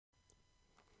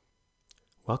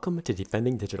Welcome to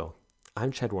Defending Digital.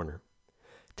 I'm Chad Warner.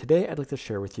 Today I'd like to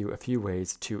share with you a few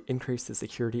ways to increase the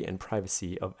security and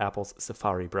privacy of Apple's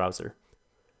Safari browser.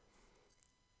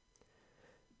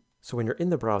 So when you're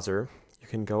in the browser, you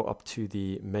can go up to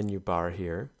the menu bar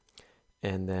here,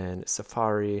 and then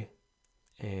Safari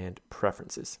and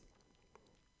Preferences.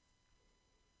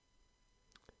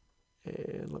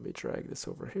 And let me drag this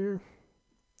over here.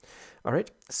 All right,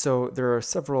 so there are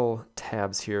several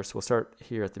tabs here, so we'll start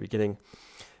here at the beginning.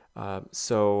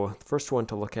 So the first one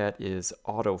to look at is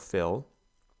autofill,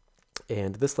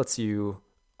 and this lets you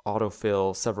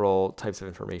autofill several types of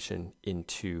information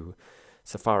into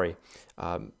Safari.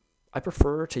 I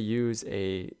prefer to use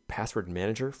a password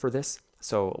manager for this.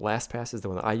 So LastPass is the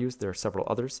one that I use. There are several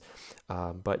others,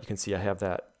 but you can see I have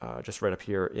that just right up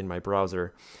here in my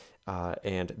browser,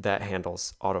 and that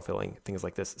handles autofilling things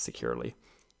like this securely.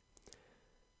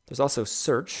 There's also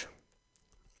search,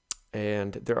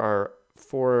 and there are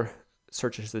 4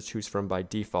 searches to choose from by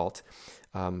default.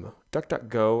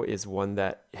 DuckDuckGo is one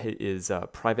that is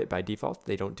private by default.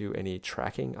 They don't do any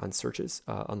tracking on searches,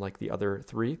 unlike the other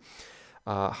 3.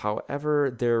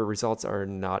 However, their results are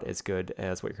not as good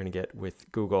as what you're going to get with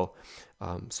Google.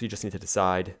 So you just need to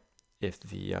decide if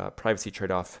the privacy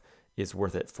trade-off is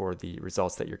worth it for the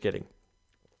results that you're getting.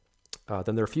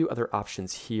 Then there are a few other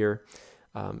options here.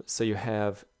 So you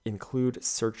have include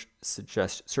search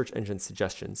engine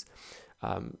suggestions.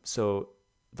 So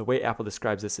the way Apple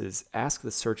describes this is ask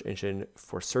the search engine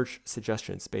for search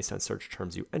suggestions based on search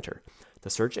terms you enter.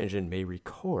 The search engine may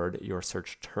record your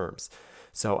search terms.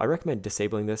 So I recommend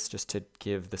disabling this just to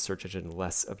give the search engine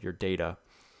less of your data.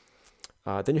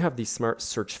 Then you have the smart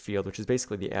search field, which is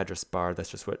basically the address bar. That's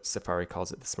just what Safari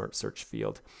calls it, the smart search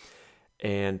field.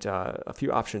 And a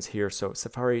few options here. So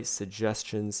Safari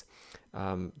suggestions,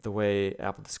 the way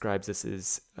Apple describes this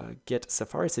is get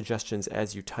Safari suggestions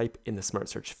as you type in the smart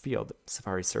search field.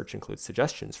 Safari search includes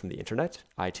suggestions from the internet,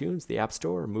 iTunes, the App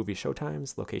Store, movie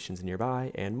showtimes, locations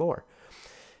nearby, and more.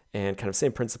 And kind of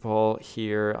same principle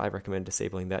here, I recommend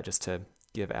disabling that just to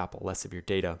give Apple less of your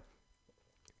data.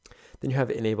 Then you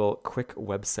have enable quick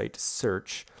website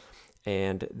search.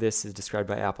 And this is described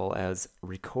by Apple as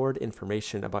record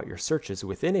information about your searches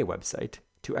within a website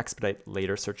to expedite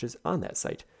later searches on that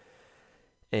site.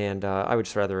 And I would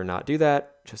just rather not do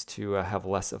that, just to have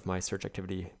less of my search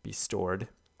activity be stored.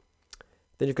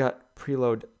 Then you've got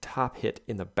preload top hit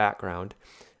in the background.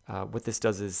 What this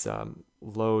does is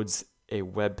loads a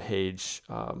web page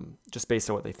just based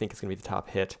on what they think is going to be the top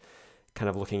hit, kind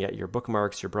of looking at your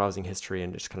bookmarks, your browsing history,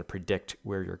 and just kind of predict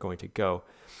where you're going to go.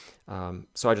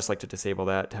 So I just like to disable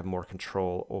that to have more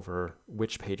control over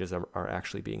which pages are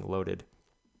actually being loaded.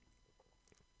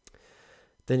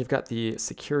 Then you've got the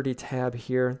security tab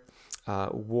here.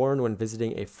 Warn when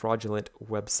visiting a fraudulent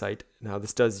website. Now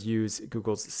this does use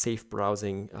Google's safe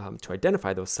browsing to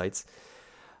identify those sites.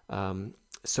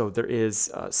 So there is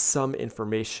some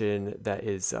information that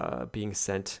is being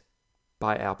sent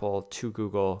by Apple to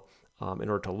Google in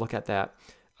order to look at that.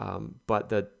 But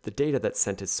the data that's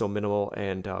sent is so minimal,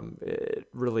 and it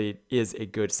really is a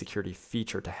good security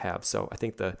feature to have. So I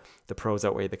think the pros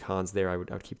outweigh the cons there. I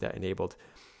would keep that enabled.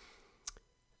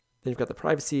 Then you've got the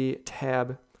privacy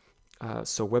tab.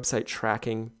 So website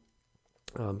tracking,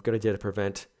 good idea to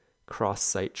prevent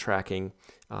cross-site tracking.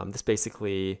 This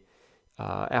basically,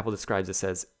 Apple describes this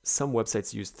as some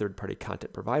websites use third-party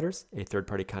content providers. A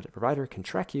third-party content provider can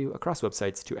track you across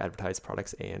websites to advertise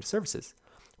products and services.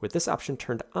 With this option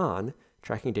turned on,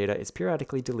 tracking data is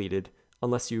periodically deleted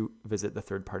unless you visit the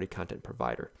third-party content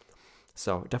provider.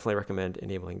 So definitely recommend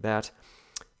enabling that.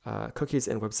 Cookies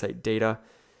and website data.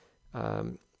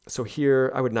 So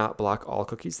here, I would not block all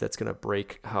cookies. That's going to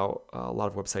break how a lot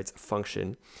of websites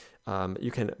function. You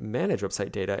can manage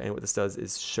website data, and what this does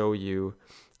is show you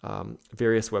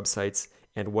various websites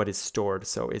and what is stored.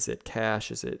 So is it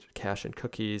cache? Is it cache and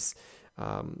cookies?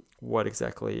 What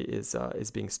exactly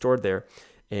is being stored there?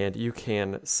 And you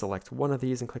can select one of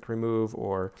these and click remove,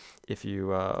 or if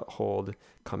you hold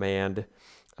command,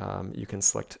 you can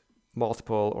select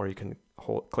multiple, or you can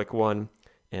click one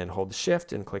and hold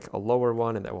shift and click a lower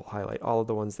one, and that will highlight all of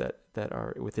the ones that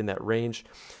are within that range.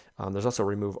 There's also a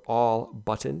remove all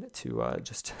button to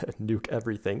just nuke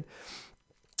everything.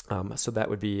 So that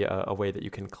would be a way that you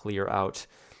can clear out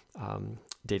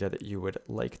data that you would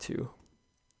like to.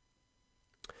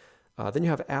 Then you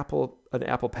have an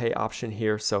Apple Pay option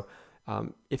here. So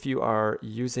if you are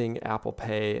using Apple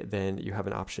Pay, then you have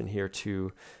an option here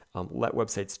to let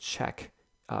websites check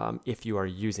if you are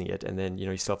using it. And then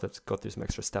you still have to go through some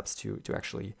extra steps to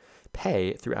actually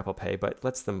pay through Apple Pay, but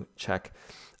lets them check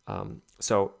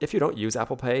So if you don't use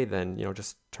Apple Pay, then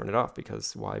just turn it off,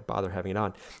 because why bother having it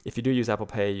on? If you do use Apple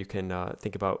Pay, you can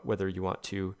think about whether you want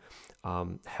to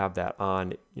have that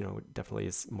on. Definitely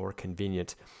is more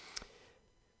convenient.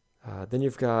 Then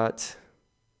you've got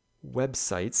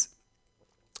websites,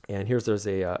 and there's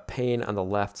a pane on the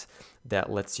left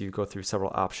that lets you go through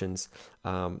several options.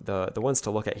 The ones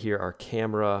to look at here are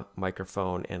camera,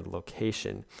 microphone, and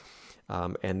location.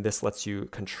 And this lets you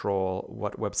control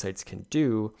what websites can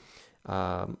do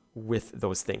with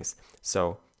those things.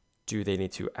 So do they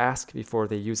need to ask before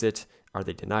they use it? Are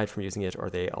they denied from using it? Or are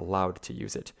they allowed to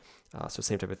use it? So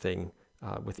same type of thing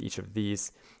with each of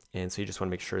these. And so you just want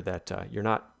to make sure that you're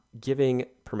not giving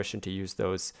permission to use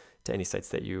those to any sites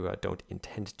that you don't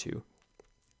intend to.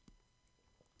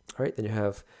 All right, then you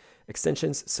have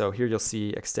extensions. So here you'll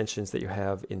see extensions that you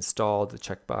have installed. The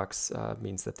checkbox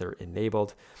means that they're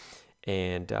enabled.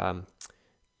 And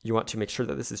you want to make sure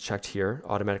that this is checked here.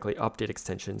 Automatically update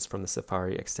extensions from the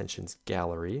Safari extensions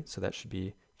gallery. So that should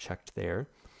be checked there.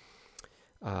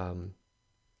 Some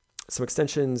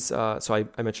extensions. So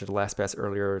I mentioned LastPass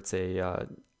earlier. It's a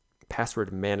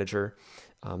password manager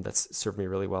that's served me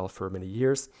really well for many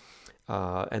years.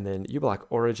 And then uBlock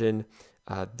Origin.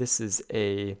 This is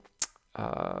a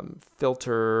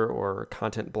filter or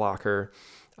content blocker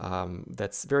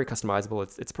that's very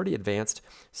customizable. It's pretty advanced,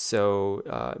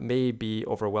 so may be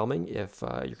overwhelming if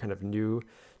you're kind of new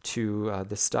to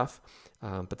this stuff.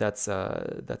 But that's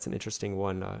an interesting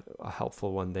one, a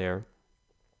helpful one there.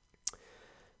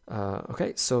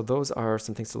 Okay, so those are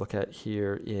some things to look at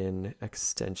here in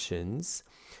extensions.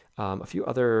 A few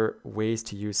other ways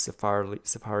to use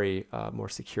Safari more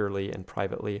securely and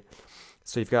privately.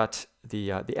 So you've got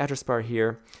the address bar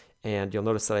here, and you'll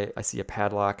notice that I see a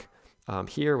padlock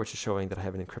here, which is showing that I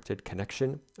have an encrypted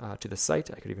connection to the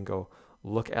site. I could even go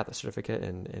look at the certificate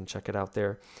and check it out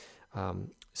there.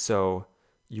 So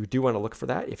you do want to look for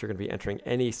that if you're going to be entering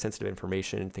any sensitive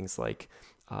information, things like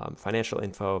financial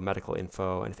info, medical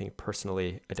info, anything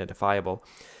personally identifiable.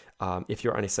 If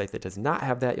you're on a site that does not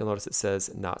have that, you'll notice it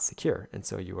says not secure. And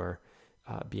so you are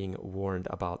being warned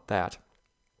about that.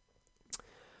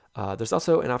 There's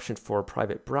also an option for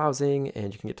private browsing,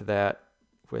 and you can get to that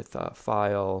with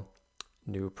File,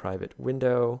 New Private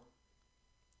Window.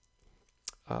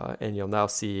 And you'll now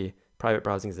see private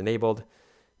browsing is enabled.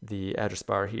 The address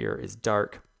bar here is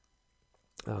dark.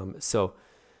 So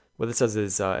what this says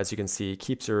is, as you can see,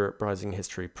 keeps your browsing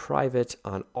history private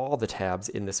on all the tabs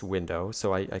in this window.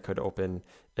 So I could open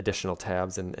additional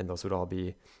tabs, and those would all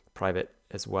be private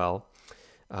as well.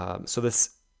 So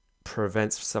this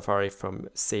prevents Safari from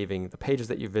saving the pages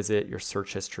that you visit, your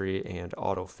search history, and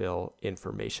autofill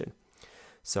information.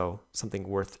 So something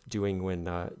worth doing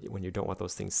when you don't want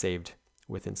those things saved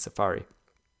within Safari.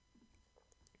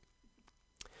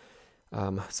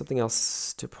 Something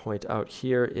else to point out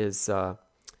here is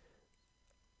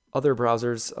other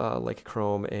browsers like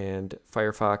Chrome and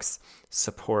Firefox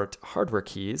support hardware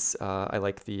keys. I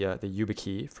like the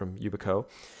YubiKey from Yubico,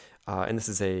 and this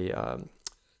is a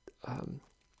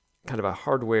kind of a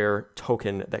hardware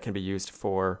token that can be used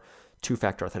for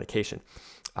two-factor authentication.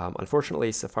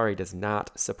 Unfortunately, Safari does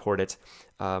not support it.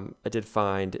 I did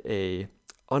find a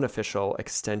unofficial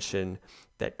extension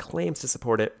that claims to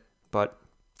support it, but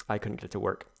I couldn't get it to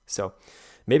work. So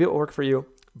maybe it will work for you,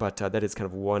 but that is kind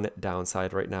of one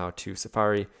downside right now to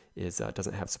Safari, is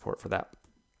doesn't have support for that.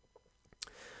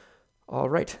 All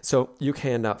right, so you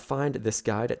can find this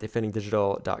guide at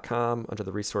defendingdigital.com under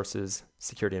the resources,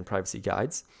 security and privacy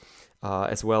guides,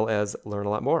 as well as learn a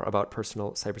lot more about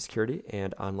personal cybersecurity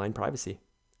and online privacy.